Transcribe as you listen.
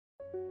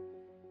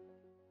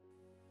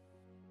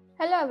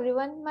Hello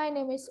everyone, my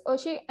name is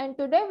Oshi and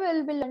today we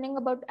will be learning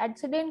about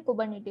etcd in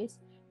Kubernetes.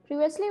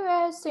 Previously we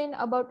have seen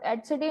about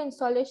etcd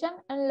installation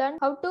and learned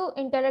how to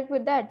interact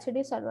with the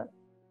etcd server.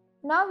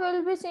 Now we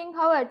will be seeing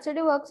how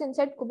etcd works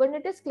inside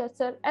Kubernetes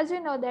cluster, as we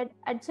know that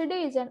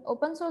etcd is an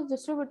open source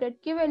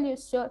distributed key value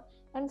store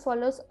and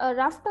follows a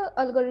raft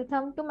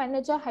algorithm to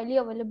manage a highly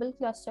available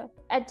cluster.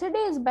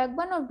 etcd is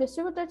backbone of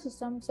distributed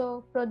system,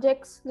 so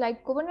projects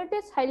like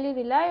Kubernetes highly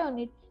rely on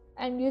it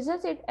and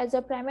uses it as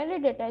a primary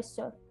data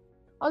store.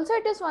 Also,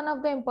 it is one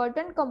of the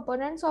important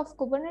components of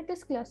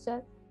Kubernetes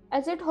cluster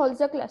as it holds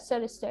the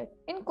cluster state.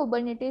 In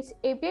Kubernetes,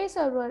 API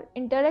server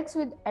interacts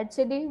with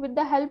etcd with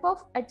the help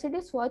of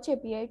etcd Swatch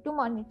API to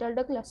monitor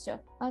the cluster.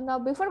 Now,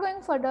 before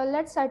going further,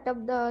 let's set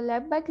up the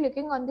lab by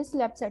clicking on this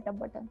lab setup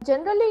button.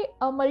 Generally,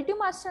 a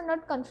multi-master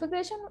node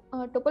configuration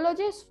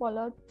topology is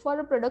followed for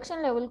a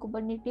production level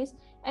Kubernetes,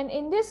 and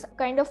in this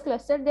kind of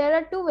cluster, there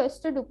are two ways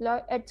to deploy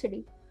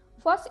etcd.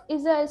 First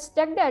is a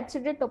stacked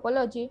etcd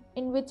topology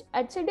in which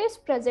etcd is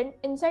present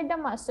inside the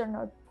master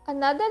node.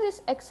 Another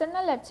is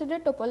external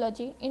etcd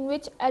topology in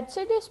which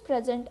etcd is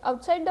present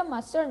outside the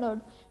master node,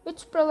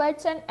 which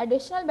provides an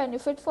additional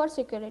benefit for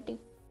security.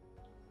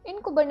 In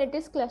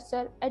Kubernetes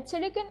cluster,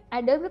 etcd can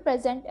either be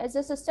present as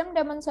a system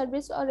daemon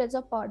service or as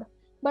a pod.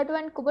 But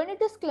when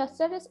Kubernetes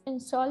cluster is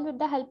installed with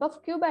the help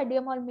of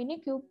kubedm or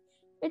minikube,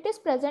 it is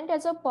present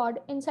as a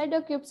pod inside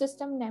a kube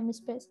system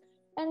namespace.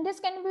 And this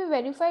can be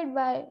verified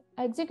by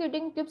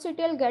executing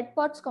kubectl get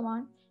pods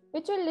command,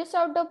 which will list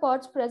out the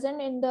pods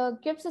present in the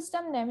kube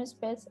system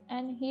namespace.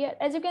 And here,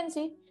 as you can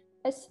see,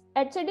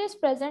 etcd is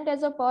present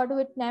as a pod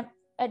with name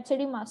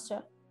etcd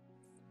master.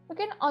 You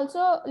can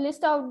also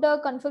list out the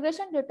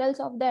configuration details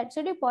of the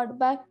etcd pod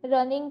by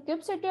running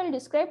kubectl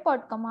describe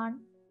pod command,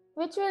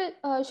 which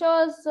will show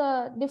us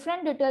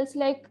different details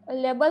like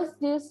labels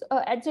this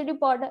etcd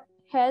pod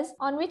has,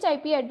 on which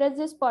IP address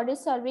this pod is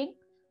serving,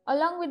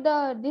 along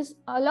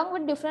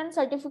with different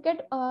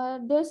certificate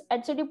this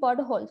etcd pod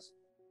holds.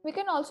 We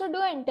can also do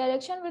an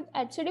interaction with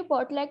etcd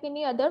pod like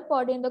any other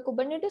pod in the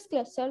Kubernetes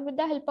cluster with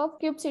the help of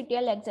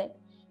kubectl exec.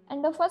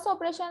 And the first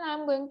operation I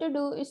am going to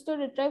do is to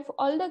retrieve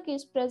all the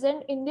keys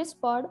present in this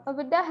pod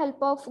with the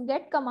help of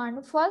get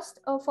command. First,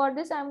 for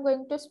this I am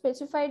going to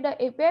specify the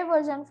API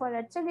version for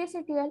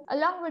etcdctl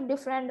along with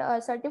different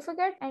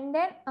certificate, and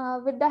then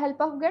with the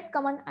help of get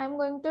command I am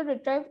going to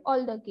retrieve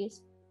all the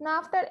keys. Now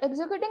after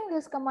executing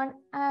this command,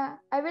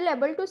 I will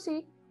able to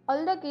see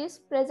all the keys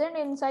present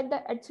inside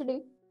the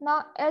etcd.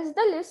 Now as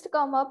the list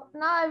come up,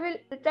 now I will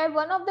retrieve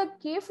one of the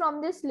key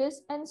from this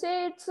list and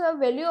say its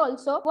value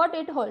also what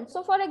it holds.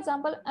 So for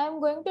example, I am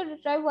going to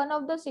retrieve one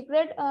of the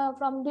secret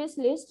from this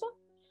list.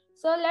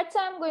 So let's say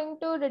I am going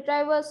to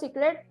retrieve a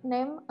secret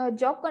name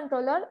job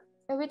controller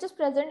which is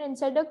present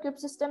inside the kube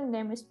system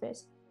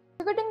namespace.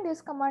 Executing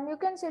this command, you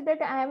can see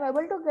that I am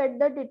able to get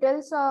the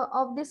details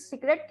of this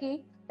secret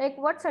key, like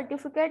what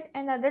certificate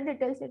and other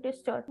details it is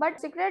stored.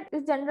 But secret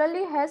is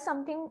generally has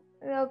something,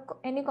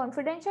 any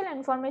confidential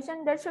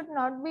information that should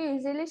not be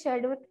easily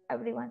shared with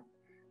everyone.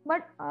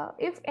 But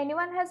if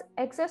anyone has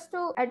access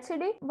to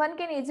etcd, one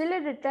can easily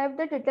retrieve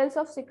the details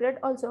of secret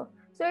also.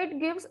 So it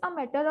gives a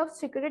matter of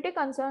security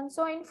concern.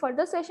 So in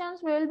further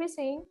sessions, we will be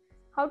seeing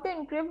how to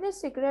encrypt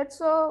this secret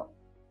so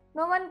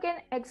no one can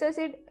access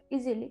it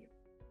easily.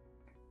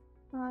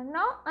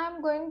 Now I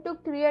am going to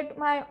create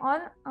my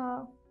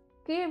own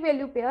key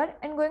value pair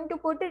and going to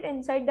put it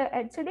inside the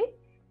etcd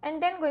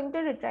and then going to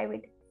retrieve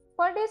it.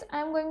 For this I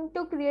am going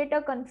to create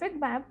a config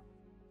map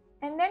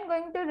and then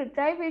going to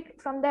retrieve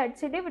it from the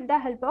etcd with the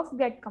help of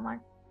get command.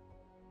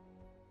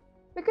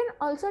 We can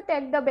also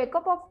take the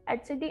backup of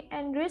etcd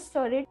and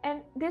restore it,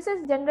 and this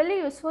is generally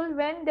useful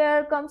when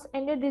there comes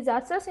any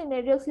disaster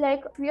scenarios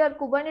like if your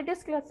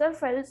Kubernetes cluster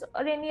fails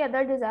or any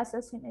other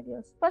disaster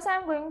scenarios. First I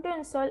am going to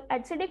install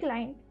etcd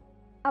client.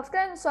 After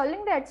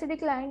installing the etcd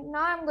client,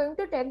 now I am going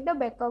to take the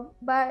backup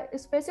by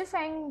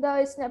specifying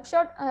the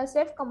snapshot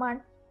save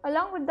command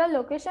along with the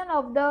location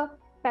of the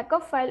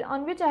backup file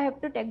on which I have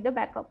to take the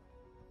backup.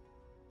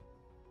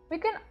 We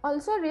can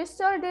also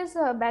restore this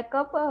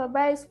backup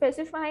by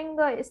specifying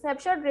the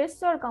snapshot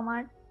restore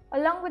command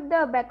along with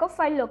the backup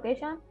file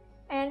location,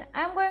 and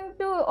I am going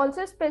to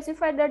also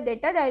specify the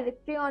data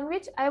directory on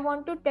which I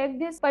want to take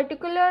this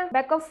particular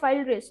backup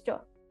file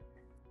restore.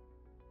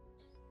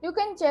 You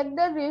can check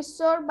the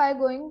restore by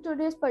going to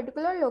this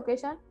particular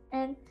location,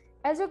 and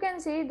as you can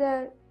see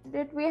that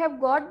we have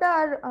got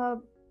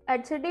the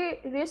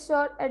etcd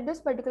restore at this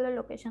particular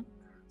location.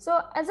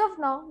 So as of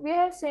now, we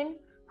have seen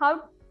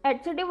how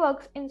etcd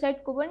works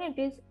inside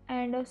Kubernetes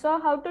and saw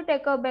how to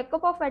take a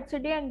backup of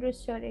etcd and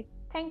restore it.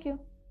 Thank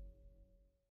you.